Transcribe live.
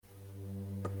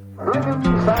Living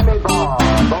Sammy Baugh,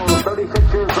 though 36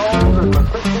 years old and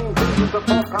with 15 seasons of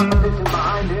full competition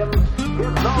behind him,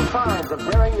 gives no signs of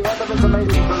nearing the end of his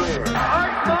amazing career.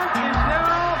 Art Monk is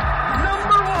now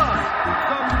number one,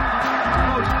 the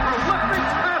most prolific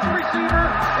pass receiver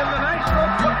in the National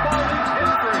Football League's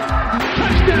history.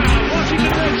 Touchdown,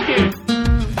 Washington Redskins.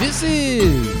 This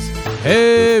is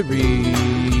Harry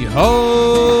Hog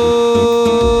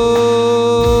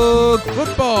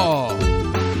Football,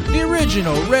 the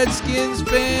original Redskins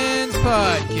fans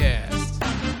podcast.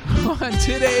 On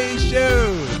today's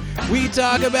show, we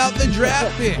talk about the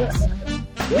draft picks.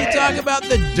 We talk about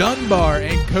the Dunbar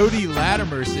and Cody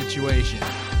Latimer situation.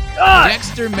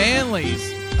 Dexter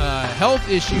Manley's health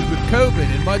issues with COVID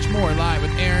and much more. Live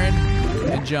with Aaron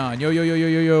and John.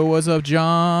 Yo, what's up,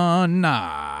 John?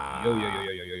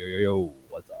 Yo,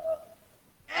 what's up?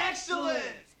 Excellent!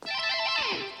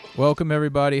 Welcome,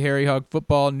 everybody. Harry Hog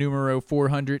Football, numero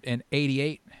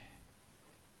 488.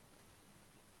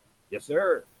 Yes,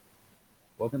 sir.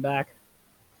 Welcome back.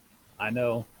 I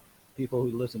know people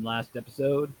who listened last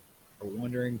episode are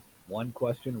wondering one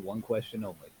question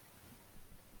only.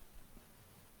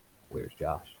 Where's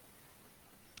Josh?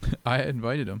 I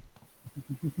invited him.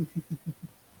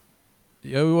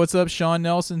 Yo, what's up? Sean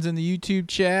Nelson's in the YouTube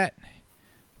chat.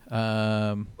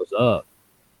 What's up?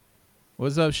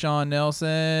 What's up, Sean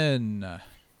Nelson?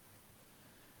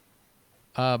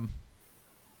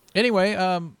 Anyway,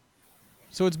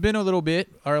 so it's been a little bit.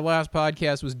 Our last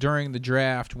podcast was during the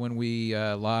draft when we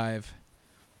live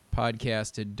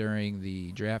podcasted during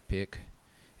the draft pick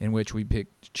in which we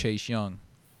picked Chase Young.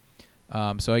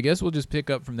 So I guess we'll just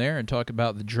pick up from there and talk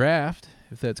about the draft,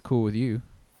 if that's cool with you.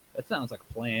 That sounds like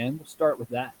a plan. We'll start with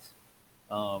that.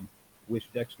 Wish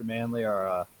Dexter Manley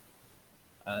our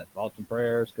thoughts and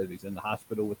prayers because he's in the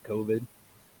hospital with COVID.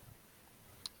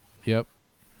 Yep.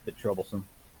 Bit troublesome.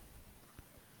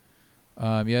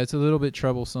 Yeah, it's a little bit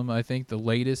troublesome. I think the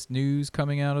latest news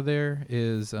coming out of there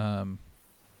is from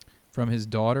his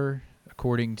daughter,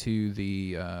 according to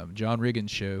the John Riggins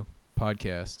Show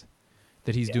podcast,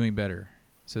 that he's doing better.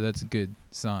 So that's a good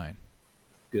sign.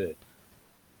 Good.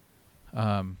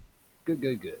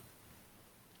 Good.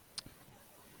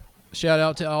 Shout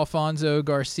out to Alfonso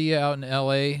Garcia out in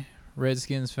L.A.,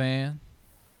 Redskins fan.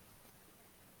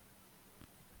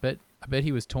 I bet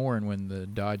he was torn when the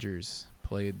Dodgers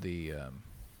played the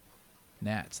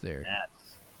Nats there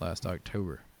last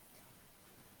October.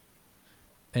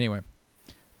 Anyway,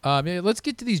 let's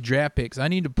get to these draft picks. I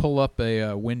need to pull up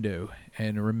a window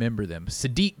and remember them.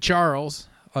 Sadiq Charles,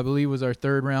 I believe, was our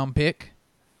third-round pick.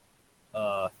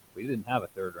 We didn't have a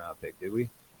third-round pick, did we?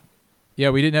 Yeah,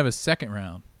 we didn't have a second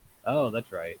round. Oh,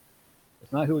 that's right.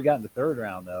 It's not who we got in the third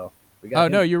round, though.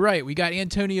 No, you're right. We got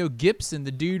Antonio Gibson,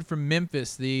 the dude from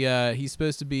Memphis. He's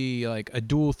supposed to be like a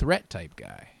dual threat type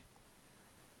guy.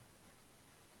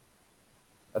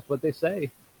 That's what they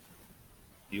say.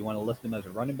 Do you want to list him as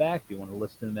a running back? Do you want to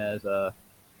list him as a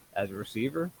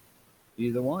receiver?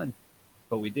 Either one.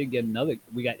 But we did get another.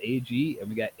 We got AG and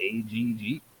we got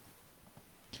AGG.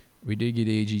 We did get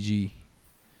AGG.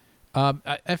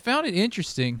 I found it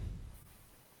interesting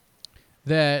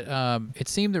that it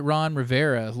seemed that Ron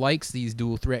Rivera likes these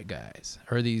dual threat guys,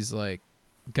 or these like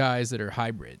guys that are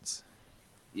hybrids.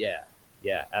 Yeah,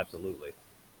 absolutely.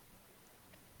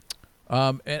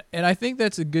 And I think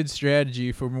that's a good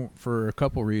strategy for a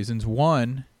couple reasons.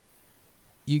 One,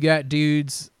 you got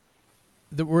dudes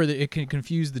where it can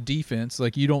confuse the defense.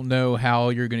 Like you don't know how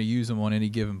you're going to use them on any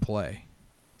given play.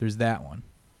 There's that one.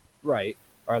 Right.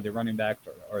 Are they running backs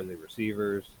or are they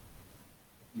receivers?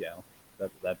 Yeah,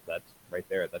 that's right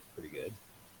there. That's pretty good.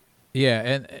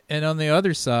 Yeah, and on the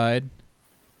other side,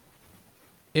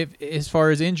 if as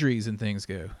far as injuries and things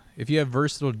go, if you have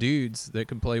versatile dudes that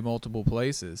can play multiple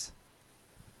places,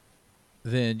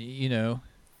 then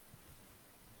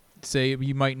say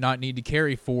you might not need to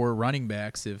carry 4 running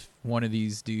backs if one of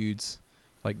these dudes,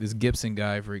 like this Gibson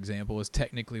guy, for example, is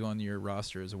technically on your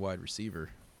roster as a wide receiver.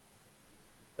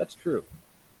 That's true.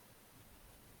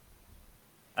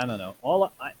 I don't know.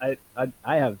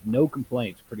 I have no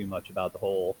complaints pretty much about the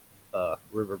whole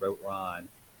Riverboat Ron,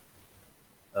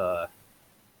 the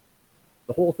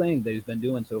whole thing that he's been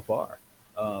doing so far.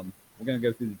 We're going to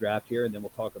go through the draft here, and then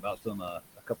we'll talk about a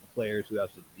couple players who have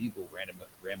some legal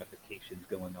ramifications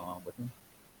going on with them.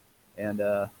 And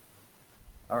all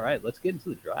right, let's get into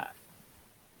the draft.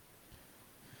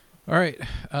 All right,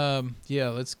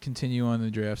 let's continue on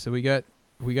the draft. So we got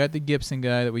the Gibson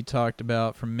guy that we talked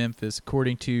about from Memphis.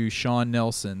 According to Sean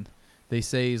Nelson, they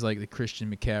say he's like the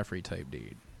Christian McCaffrey type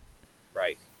dude.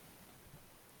 Right.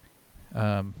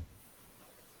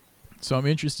 So I'm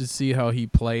interested to see how he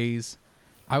plays.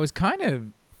 I was kind of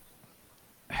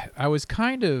I was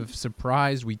kind of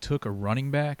surprised we took a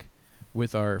running back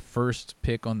with our first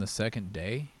pick on the second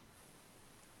day.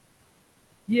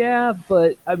 Yeah,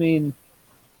 but I mean,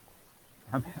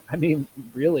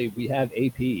 really, we have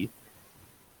AP,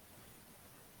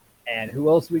 and who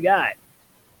else we got?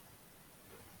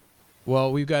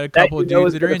 Well, we've got a couple of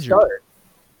dudes that are injured.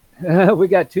 We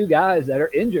got 2 guys that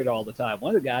are injured all the time.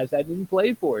 One of the guys hasn't even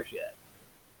played for us yet.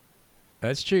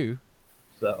 That's true.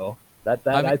 So I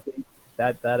think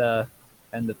that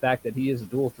and the fact that he is a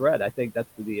dual threat, I think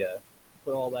that's the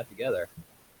put all that together.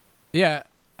 Yeah,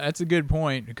 that's a good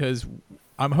point because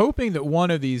I'm hoping that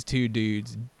one of these 2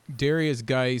 dudes, Darius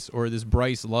Geis or this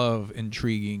Bryce Love,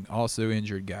 intriguing, also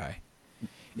injured guy.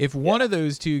 If one of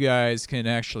those 2 guys can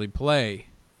actually play,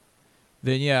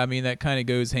 then yeah, I mean that kind of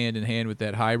goes hand in hand with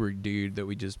that hybrid dude that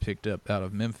we just picked up out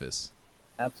of Memphis.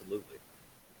 Absolutely.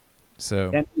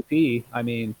 So MVP, I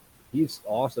mean, he's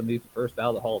awesome. He's the first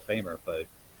ballot Hall of Famer, but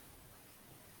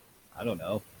I don't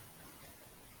know.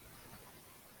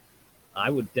 I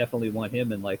would definitely want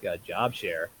him in like a job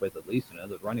share with at least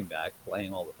another running back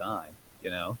playing all the time.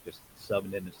 Just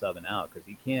subbing in and subbing out because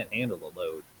he can't handle the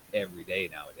load every day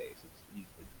nowadays. He's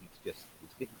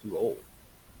getting too old.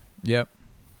 Yep.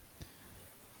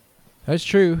 That's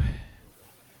true.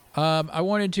 I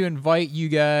wanted to invite you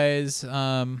guys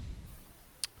that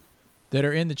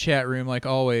are in the chat room, like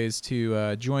always,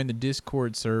 to join the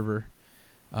Discord server.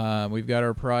 We've got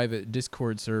our private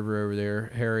Discord server over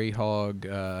there, Harry Hog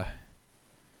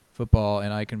Football,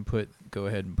 and I can go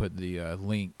ahead and put the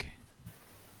link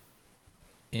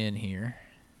in here.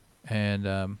 And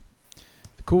the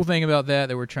cool thing about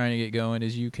that we're trying to get going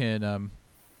is you can,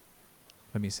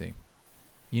 let me see.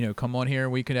 Come on here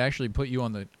and we could actually put you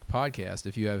on the podcast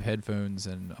if you have headphones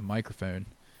and a microphone.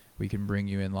 We can bring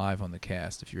you in live on the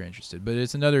cast if you're interested. But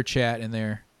it's another chat in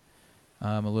there,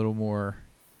 a little more,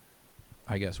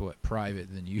 I guess,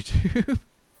 private than YouTube.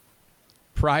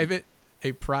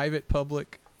 A private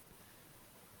public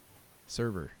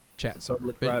server, chat server.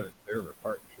 Public private server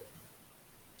partnership.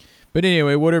 But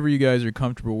anyway, whatever you guys are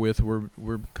comfortable with,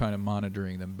 we're kind of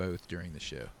monitoring them both during the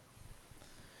show.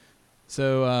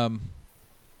 So,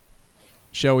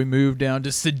 shall we move down to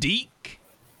Sadiq?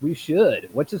 We should.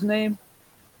 What's his name?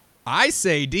 I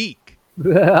say Deke.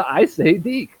 I say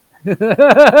Deke.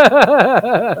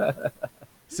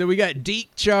 So we got Deke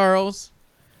Charles.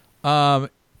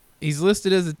 He's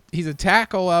listed as he's a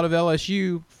tackle out of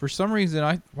LSU. For some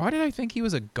reason, why did I think he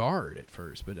was a guard at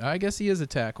first? But I guess he is a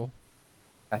tackle.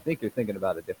 I think you're thinking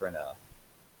about a different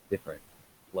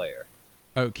player.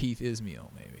 Oh, Keith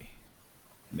Ismail,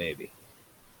 Maybe.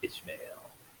 Ishmael.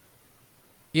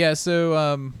 Yeah,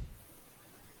 so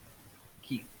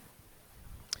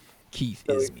Keith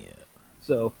Ismail.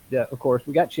 So yeah, of course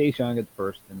we got Chase Young in the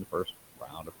first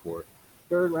round, of course.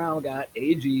 Third round we got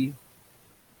AG,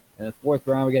 and the fourth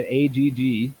round we got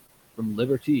AGG from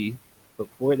Liberty. But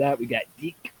before that we got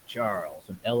Deke Charles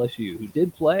from LSU, who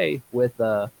did play with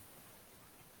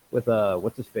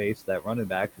what's his face, that running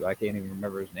back who I can't even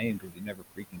remember his name because he never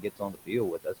freaking gets on the field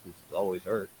with us because he's always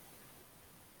hurt.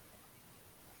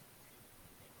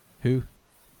 Who?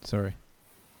 Sorry.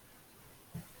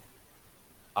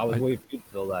 I was waiting for you to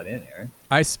fill that in, Aaron.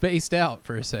 I spaced out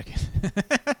for a second.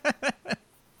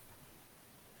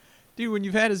 Dude, when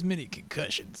you've had as many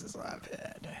concussions as I've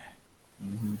had.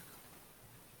 Mm-hmm.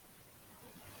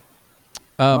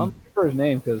 I'm for his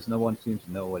name because no one seems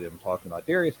to know what I'm talking about.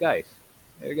 Darius Geis.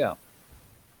 There you go.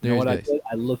 You know what I did?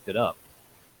 I looked it up.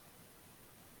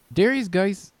 Darius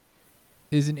Geis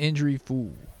is an injury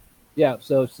fool. Yeah,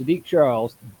 so Sadiq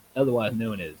Charles, otherwise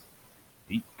known as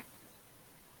Deke,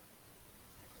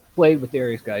 played with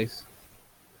Darius Geis.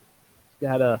 He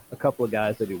had a couple of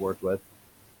guys that he worked with.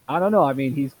 I don't know. I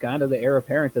mean, he's kind of the heir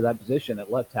apparent to that position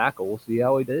at left tackle. We'll see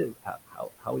how he did.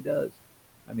 How he does.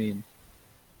 I mean,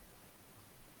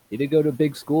 he did go to a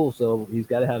big school, so he's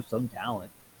got to have some talent.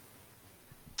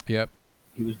 Yep.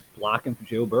 He was blocking for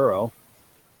Joe Burrow.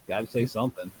 Got to say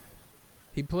something.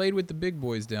 He played with the big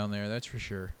boys down there, that's for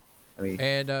sure. I mean,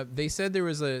 and they said there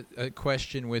was a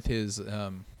question with his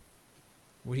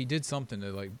he did something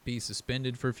to like be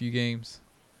suspended for a few games.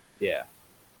 Yeah.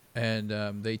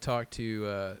 And they talked to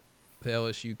the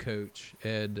LSU coach,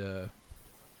 Ed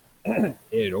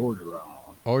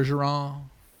Orgeron,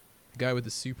 the guy with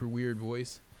the super weird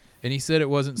voice. And he said it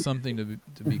wasn't something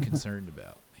to be concerned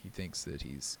about. He thinks that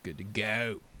he's good to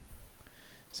go.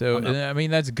 So, I mean,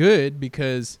 that's good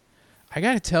because I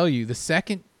got to tell you, the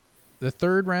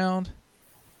third round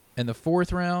and the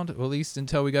fourth round, well, at least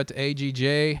until we got to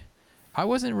AGJ, I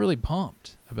wasn't really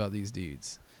pumped about these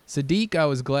dudes. Sadiq, I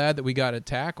was glad that we got a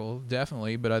tackle,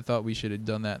 definitely, but I thought we should have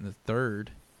done that in the third.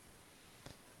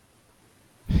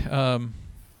 But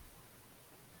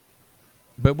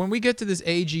when we get to this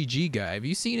AGG guy, have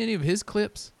you seen any of his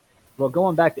clips? Well,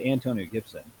 going back to Antonio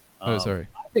Gibson. Oh, sorry.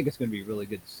 I think it's going to be really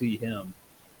good to see him.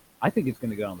 I think he's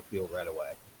going to get on the field right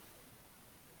away.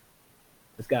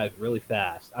 This guy's really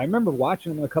fast. I remember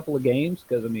watching him in a couple of games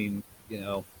because, I mean,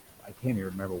 I can't even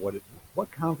remember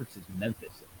what conference is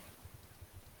Memphis in.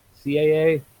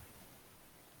 CAA?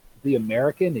 The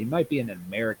American? He might be in the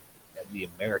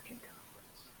American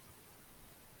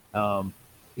Conference.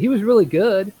 He was really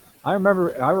good. I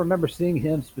remember seeing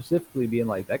him specifically being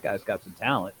like, that guy's got some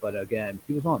talent. But again,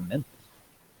 he was on Memphis.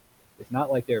 It's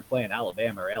not like they were playing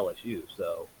Alabama or LSU.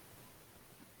 So,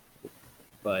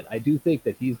 but I do think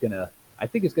that he's going to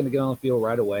get on the field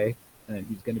right away. And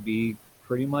he's going to be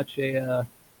pretty much he's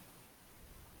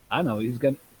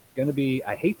going to be,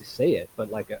 I hate to say it,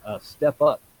 but like a step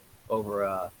up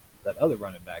over that other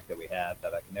running back that we have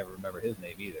that I can never remember his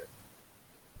name either.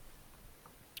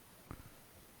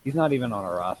 He's not even on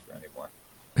our roster anymore.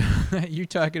 You're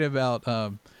talking about,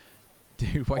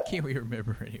 dude, why can't we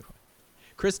remember anyone?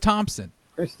 Chris Thompson.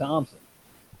 Chris Thompson.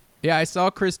 Yeah, I saw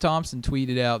Chris Thompson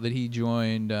tweeted out that he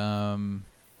joined, don't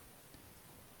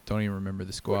even remember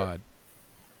the squad.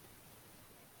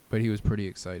 But he was pretty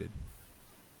excited.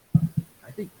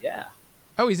 I think, yeah.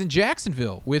 Oh, he's in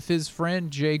Jacksonville with his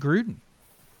friend Jay Gruden.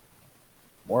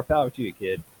 More power to you,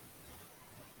 kid.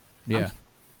 Yeah.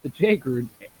 The Jay Gruden,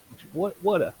 what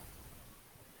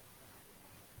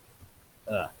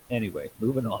a... Anyway,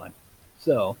 moving on.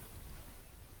 So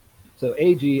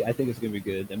AG, I think it's going to be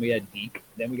good. Then we had Deke.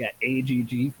 Then we got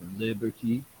AGG from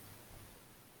Liberty.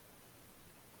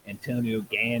 Antonio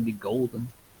Gandy Golden.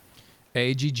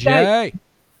 AGG.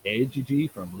 AGG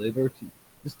from Liberty.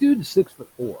 This dude is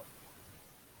 6'4".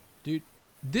 Dude,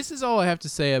 this is all I have to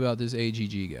say about this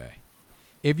AGG guy.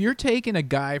 If you're taking a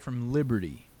guy from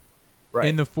Liberty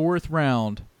in the 4th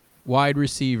round, wide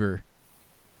receiver,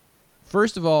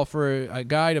 first of all, for a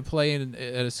guy to play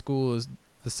at a school as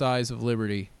the size of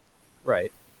Liberty,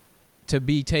 right, to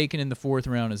be taken in the 4th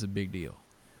round is a big deal.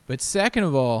 But second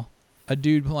of all, a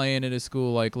dude playing at a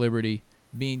school like Liberty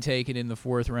being taken in the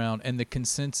 4th round, and the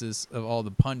consensus of all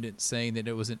the pundits saying that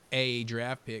it was an A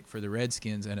draft pick for the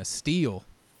Redskins and a steal.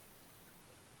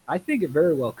 I think it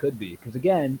very well could be, because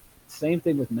again, same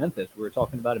thing with Memphis. We were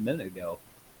talking about a minute ago.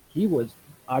 I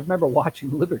remember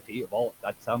watching Liberty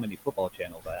that's how many football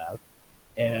channels I have.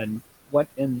 And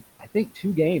in I think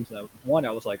 2 games, one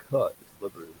I was like, it's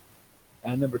Liberty.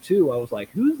 And number 2, I was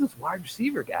like, who's this wide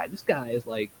receiver guy? This guy is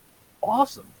like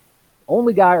awesome.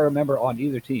 Only guy I remember on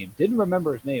either team. Didn't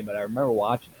remember his name, but I remember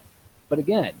watching him. But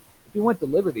again, if he went to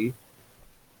Liberty,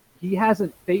 he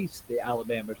hasn't faced the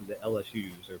Alabamas or the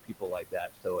LSUs or people like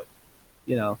that. So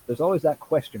there's always that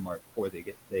question mark before they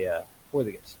get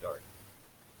started.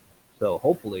 So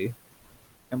hopefully,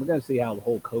 and we're going to see how the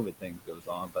whole COVID thing goes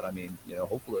on. But I mean,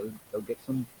 hopefully they'll get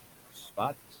some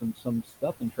spots, some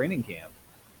stuff in training camp.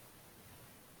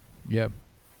 Yep.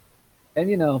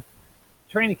 And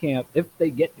training camp, if they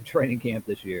get to training camp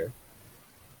this year,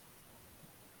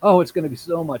 it's going to be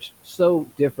so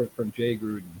different from Jay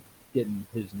Gruden getting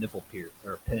his nipple pierced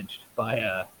or pinched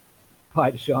by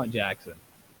Deshaun Jackson.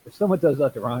 If someone does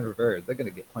that to Ron Rivera, they're going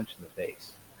to get punched in the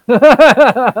face.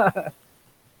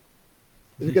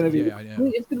 It's going to be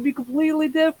it's going to be completely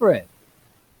different.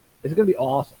 It's going to be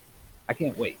awesome. I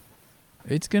can't wait.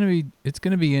 It's going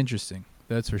to be interesting.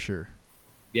 That's for sure.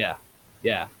 Yeah.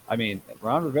 Yeah. I mean,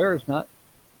 Ron Rivera's not,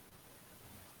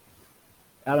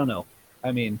 I don't know.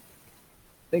 I mean,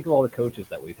 think of all the coaches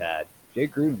that we've had. Jay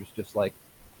Gruden was just like,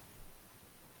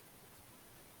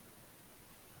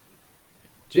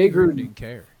 Jay Gruden didn't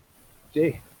care.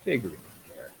 Jay Gruden didn't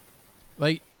care.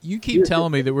 Like, you keep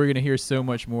telling me that we're going to hear so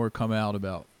much more come out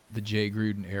about the Jay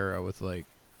Gruden era with, like,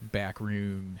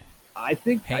 backroom hangouts. I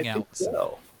think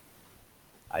so.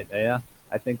 I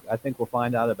think we'll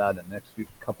find out about it in the next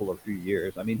few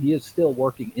years. I mean, he is still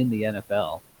working in the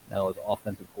NFL now as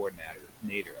offensive coordinator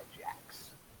of Jax.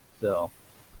 So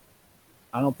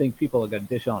I don't think people are going to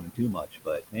dish on him too much.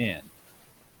 But man,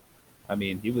 I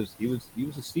mean, he was a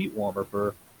seat warmer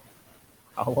for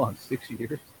how long? 6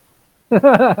 years?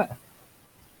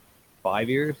 5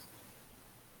 years?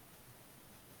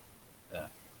 Yeah.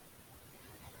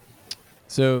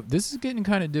 So this is getting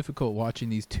kind of difficult watching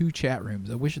these 2 chat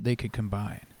rooms. I wish they could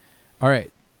combine. All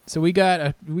right. So we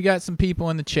got some people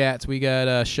in the chats. We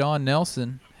got Sean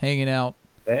Nelson hanging out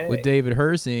with David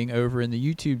Herzing over in the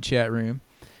YouTube chat room.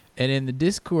 And in the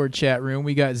Discord chat room,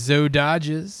 we got Zoe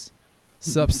Dodges.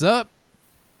 Sup.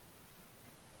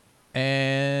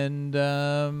 And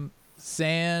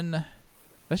San.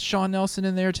 That's Sean Nelson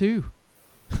in there too.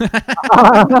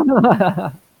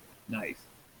 Nice.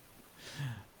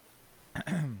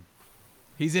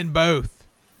 He's in both.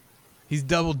 He's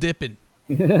double dipping.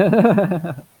 All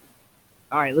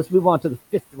right, let's move on to the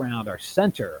 5th round. Our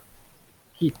center,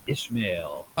 Keith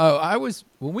Ishmael. Oh,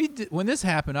 when this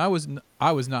happened, I was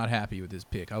not happy with this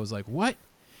pick. I was like, what?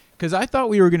 Because I thought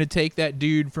we were going to take that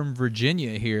dude from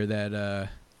Virginia here, that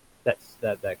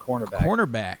That cornerback.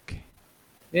 cornerback.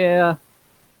 Yeah,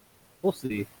 we'll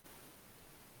see.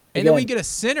 And then we get a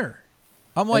center.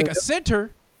 I'm like, a center?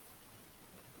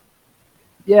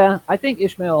 Yeah, I think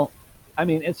Ishmael. I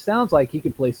mean, it sounds like he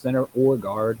could play center or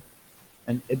guard,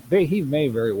 and he may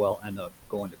very well end up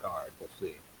going to guard. We'll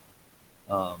see.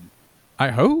 I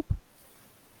hope.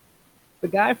 The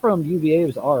guy from UVA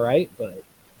was all right, but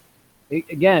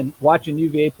again, watching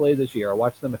UVA play this year, I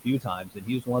watched them a few times, and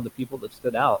he was one of the people that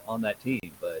stood out on that team.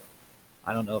 But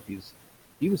I don't know if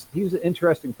he was an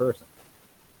interesting person.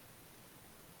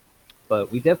 But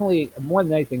we definitely, more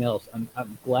than anything else, I'm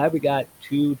glad we got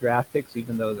 2 draft picks,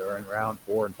 even though they're in round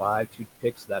 4 and 5, 2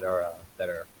 picks that are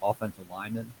offensive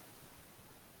linemen.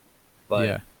 But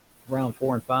Yeah. round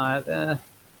 4 and 5,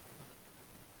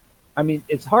 I mean,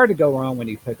 it's hard to go wrong when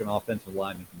you pick an offensive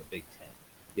lineman from the Big Ten,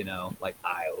 you know, like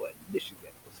Iowa, Michigan,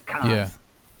 Wisconsin, Yeah.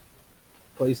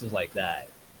 places like that.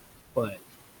 But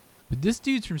But this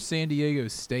dude's from San Diego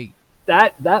State.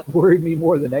 that worried me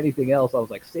more than anything else. I was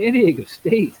like, San Diego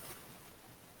State.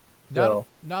 So,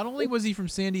 Not only was he from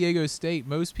San Diego State,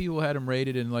 most people had him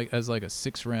rated in as a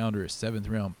 6th round or a 7th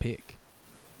round pick.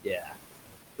 yeah.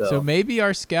 So maybe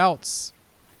our scouts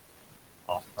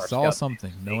our saw scouts-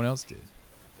 something no one else did.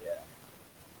 Yeah.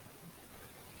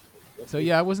 So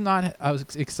yeah, I was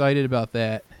excited about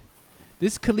that.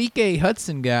 This Kalike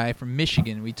Hudson guy from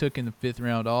Michigan, we took in the 5th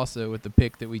round also with the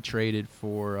pick that we traded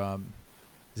for.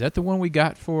 Is that the one we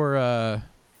got for? I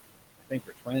think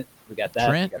for Trent, we got that.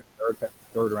 Trent? We got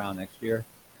third round next year.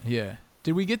 Yeah.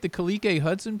 Did we get the Kalike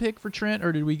Hudson pick for Trent,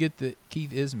 or did we get the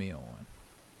Keith Ismail one?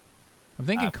 I'm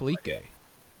thinking Kalike.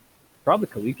 Probably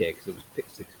Kalike because it was pick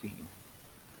 16.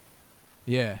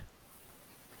 Yeah.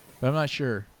 But I'm not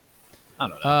sure. I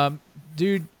don't know.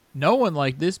 Dude, no one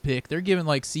liked this pick. They're giving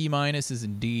C-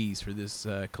 and D's for this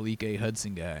Kalike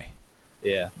Hudson guy.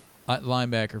 Yeah.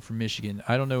 Linebacker from Michigan.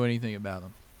 I don't know anything about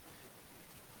him.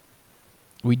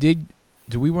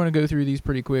 Do we want to go through these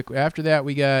pretty quick? After that,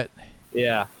 we got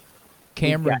Yeah.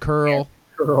 Cameron We got Curl.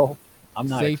 Curl. I'm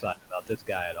not Safe. excited about this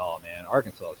guy at all, man.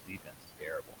 Arkansas's defense is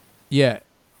terrible. Yeah.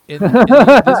 And this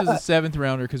was a 7th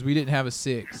rounder because we didn't have a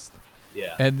 6th.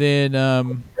 Yeah. And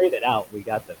then, Traded out. We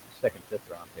got the 2nd, 5th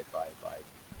round pick by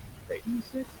trading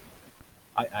the 6th.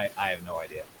 I have no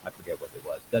idea. I forget what it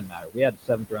was. Doesn't matter. We had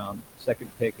the 7th round 2nd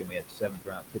pick, and we had the 7th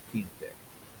round 15th pick.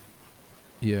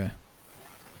 yeah.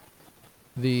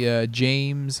 The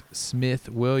James Smith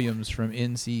Williams from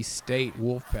NC State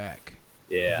Wolfpack.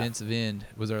 Yeah. Defensive end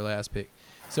was our last pick.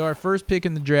 So our first pick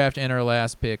in the draft and our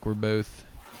last pick were both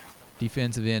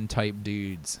defensive end type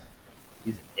dudes.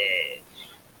 He's an edge.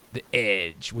 The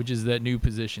edge, which is that new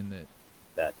position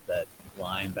that That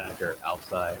linebacker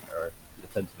outside or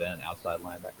defensive end outside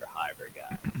linebacker hybrid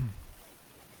guy.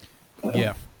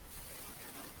 yeah.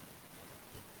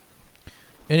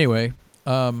 Anyway,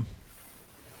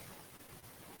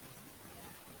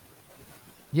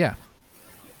 yeah.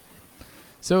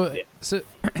 So Yeah.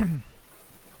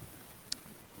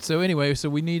 so anyway, so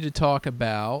we need to talk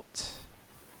about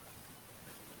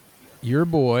your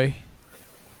boy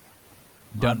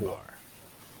Dunbar.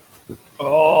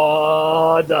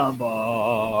 Oh,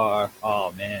 Dunbar.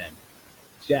 Oh, man.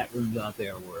 Chat rooms out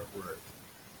there were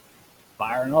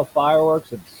firing off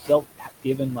fireworks and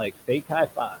giving fake high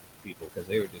fives to people because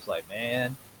they were just like,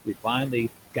 man, we finally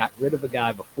got rid of a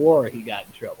guy before he got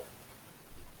in trouble.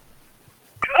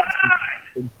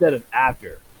 Instead of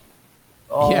after.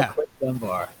 Oh, Yeah. Quick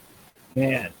Dunbar.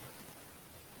 Man.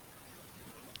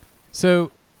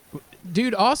 So,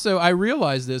 dude, also, I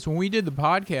realized this when we did the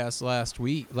podcast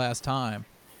last time.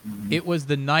 It was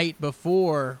the night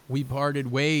before we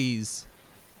parted ways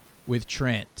with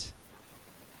Trent.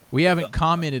 We haven't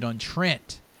commented on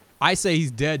Trent. I say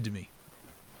he's dead to me.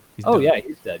 He's Oh, done. yeah,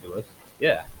 he's dead to us.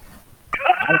 Yeah.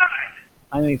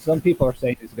 I mean, some people are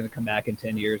saying he's going to come back in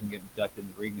 10 years and get inducted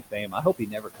in the Ring of Fame. I hope he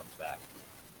never comes back.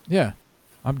 Yeah,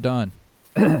 I'm done.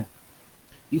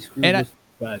 He screwed And this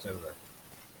guys over.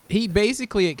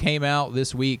 It came out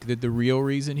this week that the real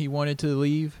reason he wanted to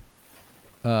leave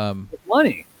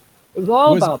Money. It was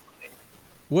all Was- about money.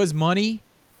 was money,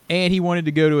 and he wanted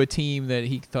to go to a team that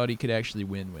he thought he could actually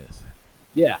win with.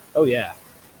 Yeah. Oh, yeah.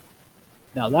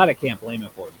 Now, that I can't blame him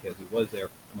for because he was there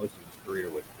for most of his career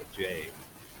with Jay.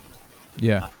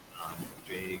 Yeah.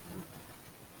 Jay Gruden.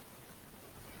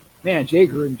 Man, Jay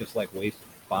Gruden just wasted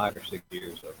 5 or 6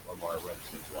 years of our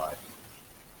Redskins life.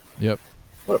 Yep.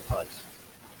 What a putz.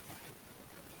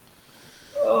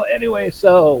 Oh, anyway,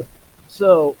 so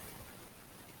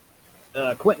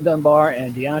Quentin Dunbar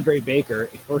and DeAndre Baker,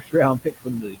 a first-round pick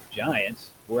from the Giants,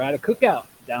 were at a cookout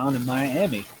down in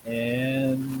Miami,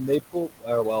 and they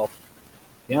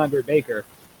DeAndre Baker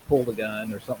pulled a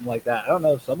gun or something like that. I don't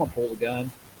know. Someone pulled a gun,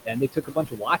 and they took a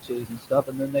bunch of watches and stuff,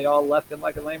 and then they all left in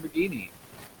like a Lamborghini.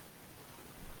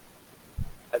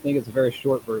 I think it's a very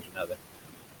short version of it.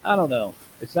 I don't know.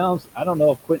 I don't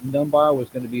know if Quentin Dunbar was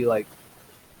going to be like,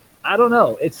 I don't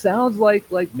know. It sounds like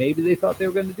maybe they thought they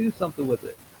were going to do something with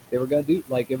it. They were going to do,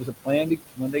 like, it was a plan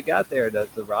when they got there to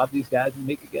rob these guys and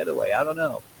make a getaway. I don't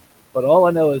know. But all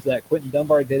I know is that Quentin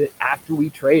Dunbar did it after we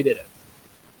traded him.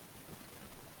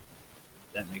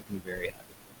 That makes me very happy.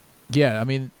 Yeah, I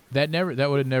mean, that would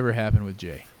have never happened with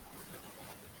Jay.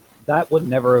 That would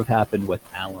never have happened with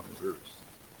Alan Bruce.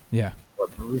 Yeah. Or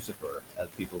Brucifer, as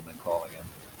people have been calling him.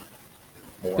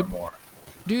 More and more.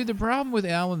 Dude, the problem with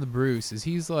Alan the Bruce is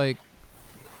he's like,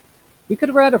 we could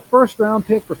have had a first-round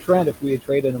pick for Trent if we had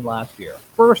traded him last year.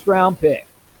 First-round pick.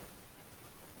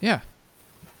 yeah.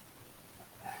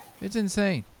 It's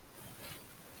insane.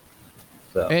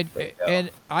 So,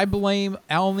 And I blame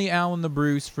only Alan the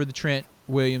Bruce for the Trent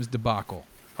Williams debacle.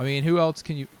 I mean, who else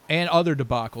can you... And other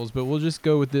debacles, but we'll just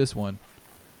go with this one.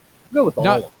 go with the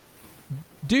whole.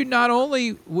 Dude, not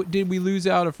only did we lose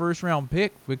out a first-round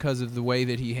pick because of the way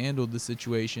that he handled the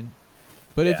situation,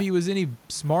 but if he was any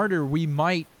smarter, we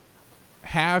might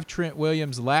have Trent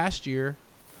Williams last year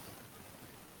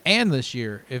and this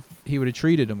year if he would have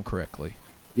treated him correctly.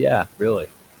 Yeah, really.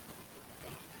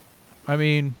 I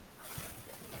mean...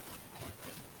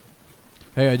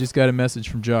 Hey, I just got a message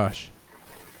from Josh.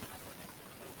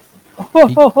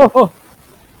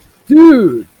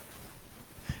 Dude.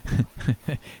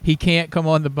 He can't come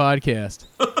on the podcast.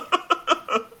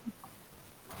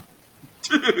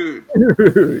 Dude.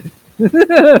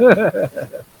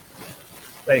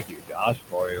 Thank you, Josh,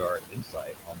 for your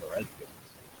insight on the Redskins.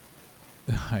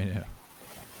 I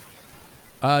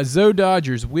know. Zoe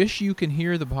Dodgers, wish you can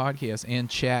hear the podcast and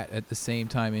chat at the same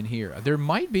time in here. There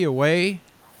might be a way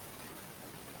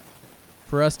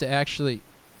for us to actually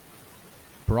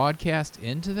broadcast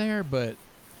into there, but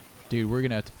dude, we're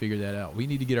gonna have to figure that out. We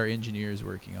need to get our engineers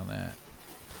working on that.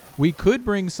 We could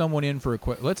bring someone in for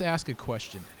let's ask a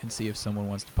question and see if someone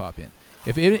wants to pop in.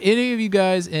 If any of you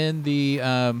guys in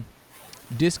the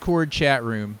Discord chat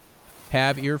room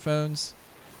have earphones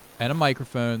and a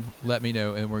microphone, let me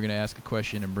know, and we're gonna ask a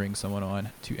question and bring someone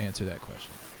on to answer that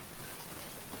question.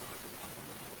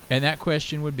 And that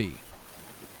question would be,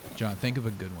 John, think of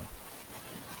a good one.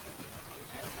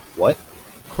 What?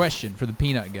 Question for the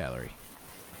Peanut Gallery.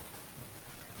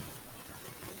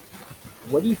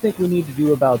 What do you think we need to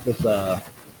do about this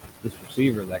this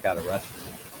receiver that got arrested?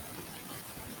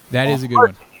 That is a good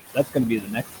one. That's going to be the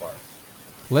next part.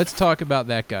 Let's talk about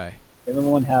that guy.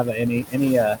 Anyone have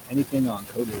anything on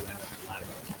Cody Latimer?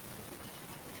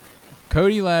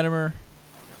 Cody Latimer.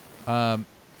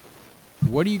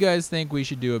 What do you guys think we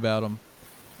should do about him?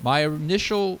 My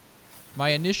initial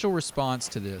response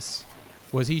to this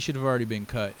was he should have already been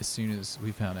cut as soon as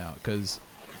we found out, because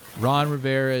Ron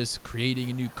Rivera is creating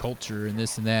a new culture and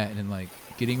this and that, and like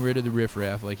getting rid of the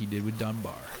riffraff like he did with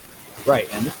Dunbar.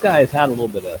 Right, and this guy has had a little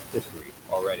bit of history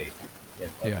already in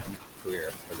his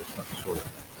career for this sort of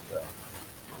thing. So,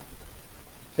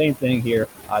 same thing here.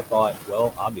 I thought,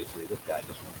 well, obviously this guy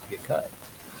just wants to get cut,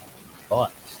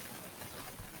 but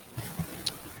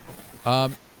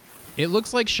it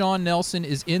looks like Sean Nelson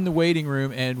is in the waiting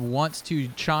room and wants to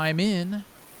chime in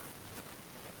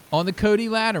on the Cody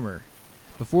Latimer.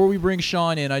 Before we bring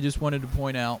Sean in, I just wanted to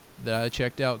point out that I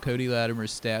checked out Cody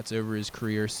Latimer's stats over his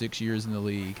career, 6 years in the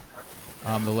league,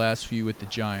 the last few with the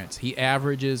Giants. He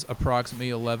averages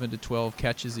approximately 11 to 12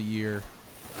 catches a year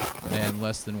and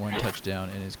less than one touchdown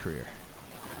in his career.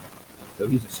 so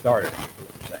he's a starter. Is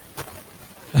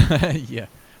what you're saying. Yeah,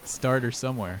 starter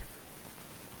somewhere.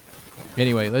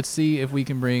 Anyway, let's see if we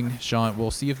can bring Sean. We'll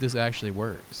see if this actually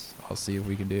works. I'll see if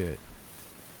we can do it.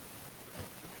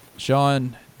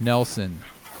 Sean Nelson,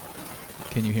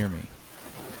 can you hear me?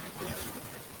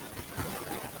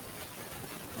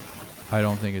 I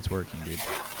don't think it's working, dude.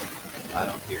 I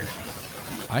don't hear it.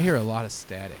 I hear a lot of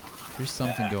static. There's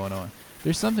something going on.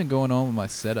 There's something going on with my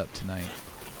setup tonight.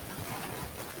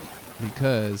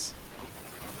 Because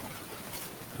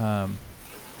I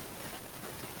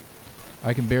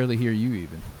can barely hear you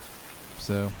even.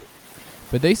 So,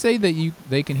 but they say that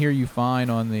they can hear you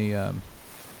fine on the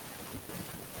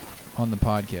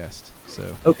podcast.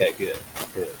 So Okay, good.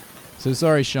 So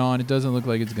sorry, Sean. It doesn't look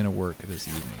like it's going to work this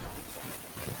evening.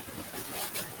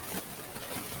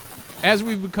 as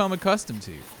we've become accustomed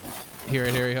to here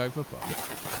at Harry Hog Football.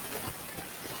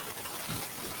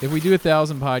 If we do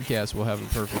 1,000 podcasts, we'll have a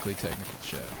perfectly technical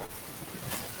show.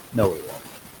 No, we won't.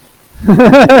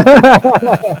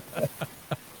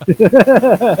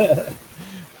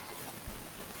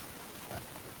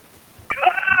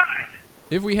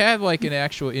 If we had like an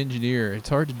actual engineer, it's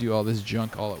hard to do all this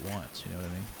junk all at once. You know what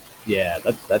I mean? Yeah,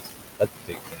 that's a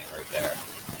big thing right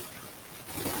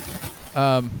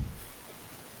there.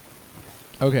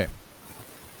 Okay.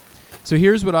 So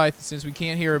here's what since we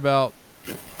can't hear about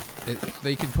it,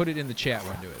 they can put it in the chat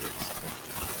window at least.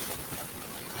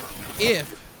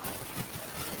 If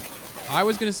I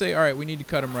was going to say, all right, we need to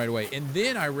cut him right away, and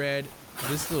then I read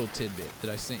this little tidbit that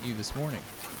I sent you this morning,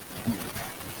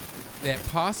 that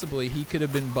possibly he could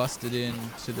have been busted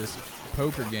into this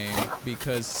poker game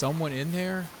because someone in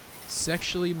there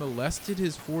sexually molested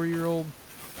his 4-year-old.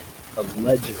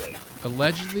 Allegedly.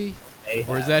 Allegedly? Ahab.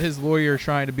 Or is that his lawyer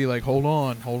trying to be like, hold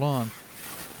on.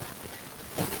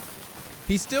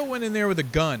 He still went in there with a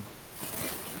gun.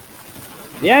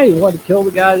 Yeah, he wanted to kill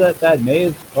the guy that may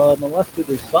have molested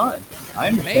his son. I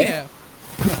understand. May have.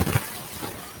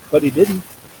 But he didn't.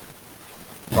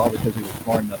 Probably because he was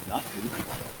smart enough not to.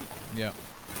 Yeah.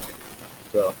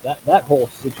 So that whole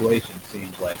situation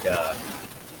seems like there's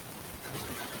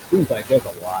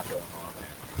a lot going on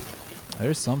there.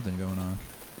 There's something going on.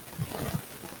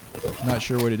 Not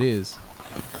sure what it is.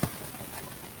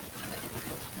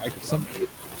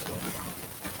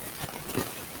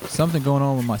 Something going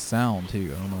on with my sound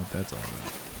too. I don't know what that's all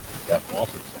about. That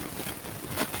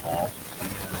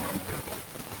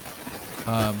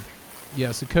awesome.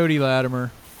 Yeah, so Cody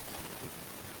Latimer.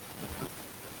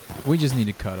 We just need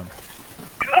to cut him.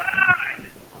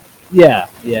 Yeah.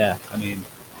 I mean,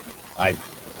 I don't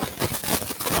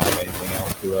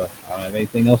have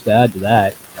anything else to add to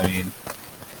that. I mean,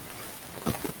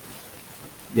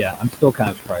 yeah, I'm still kind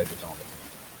of surprised it's on the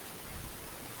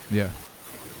team. Yeah.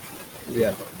 We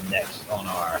have next on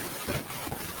our.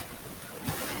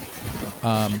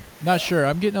 Not sure.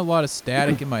 I'm getting a lot of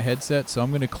static in my headset, so I'm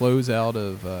going to close out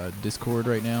of Discord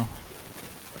right now.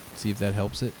 See if that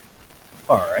helps it.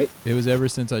 All right. It was ever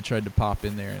since I tried to pop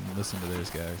in there and listen to those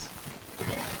guys.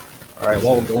 All right.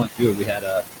 While we're going through, we had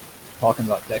talking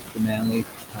about Dexter Manley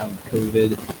having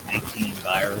COVID-19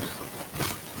 virus,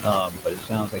 but it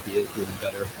sounds like he is doing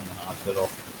better in the hospital.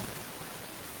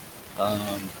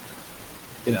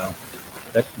 You know,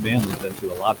 Dexter Manley's been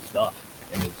through a lot of stuff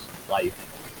in his life.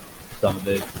 Some of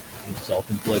it is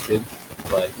self-inflicted,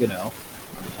 but you know,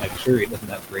 I'm sure he doesn't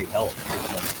have great health in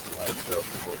his life, so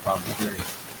we're probably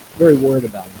very worried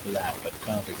about him for that. But it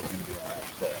sounds like he's going to be all right.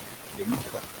 So,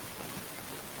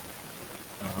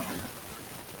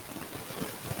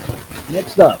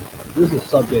 next up, this is a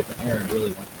subject that Aaron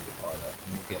really wants to be a part of,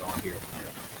 and we'll get on here.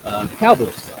 The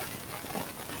Cowboys stuff.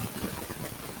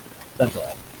 That's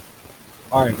all.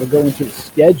 All right, we'll go into the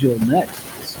schedule next.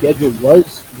 The schedule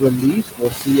was released.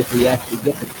 We'll see if we actually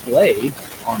get to play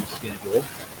on the schedule.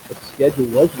 But the schedule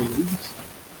was released.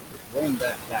 Bring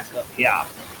that back up here.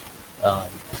 While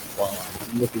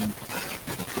I'm looking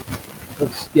for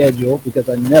the schedule, because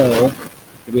I know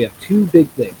that we have two big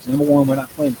things. Number one, we're not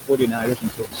playing the 49ers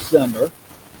until December,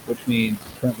 which means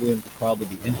Trent Williams will probably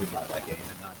be injured by that game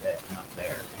and not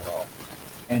there at all.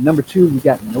 And number two, we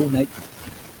got no night game.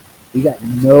 We got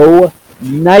no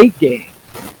night game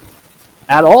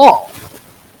at all.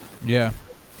 Yeah.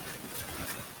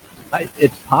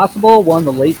 It's possible one of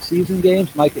the late season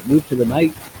games might get moved to the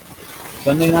night,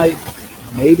 Sunday night,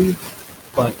 maybe.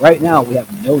 But right now we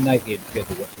have no night game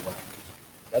scheduled whatsoever.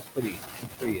 That's pretty.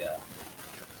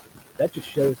 That just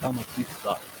shows how much we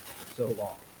suck so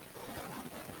long.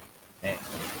 Man.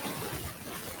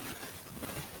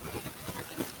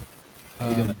 How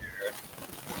you doing there?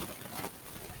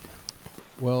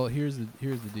 Well, here's the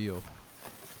deal.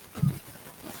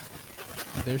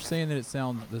 They're saying that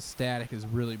the static is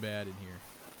really bad in here,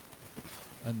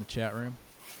 in the chat room.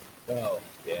 Oh,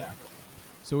 yeah.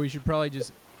 So we should probably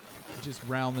just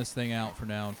round this thing out for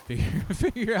now and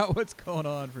figure out what's going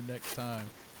on for next time.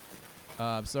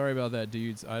 Sorry about that,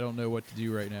 dudes. I don't know what to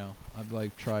do right now.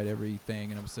 I've tried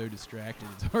everything and I'm so distracted.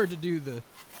 It's hard to do the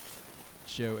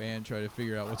show and try to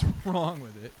figure out what's wrong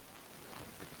with it.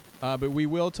 But we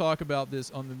will talk about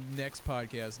this on the next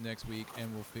podcast next week,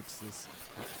 and we'll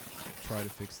try to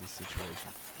fix this situation.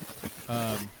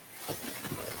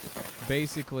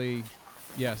 Basically,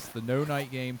 yes, the no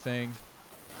night game thing,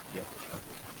 Yep.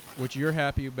 which you're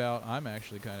happy about. I'm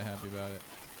actually kind of happy about it.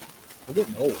 We're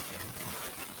getting old.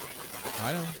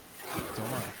 I know. So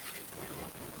am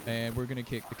I. And we're going to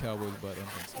kick the Cowboys' butt on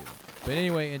Thanksgiving. But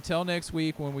anyway, until next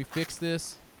week when we fix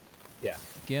this, Yeah.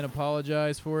 Again,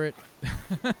 apologize for it.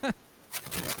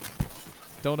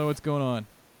 Don't know what's going on.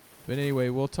 But anyway,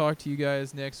 we'll talk to you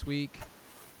guys next week.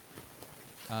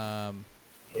 Hail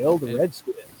the And-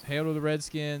 Redskins. Hail to the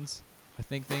Redskins. I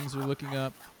think things are looking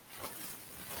up.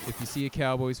 If you see a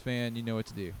Cowboys fan, you know what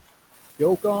to do.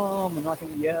 Joke 'em. I'm not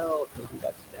going to yell because we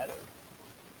got static.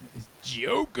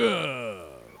 Joker.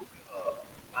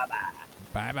 Bye-bye.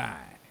 Bye-bye.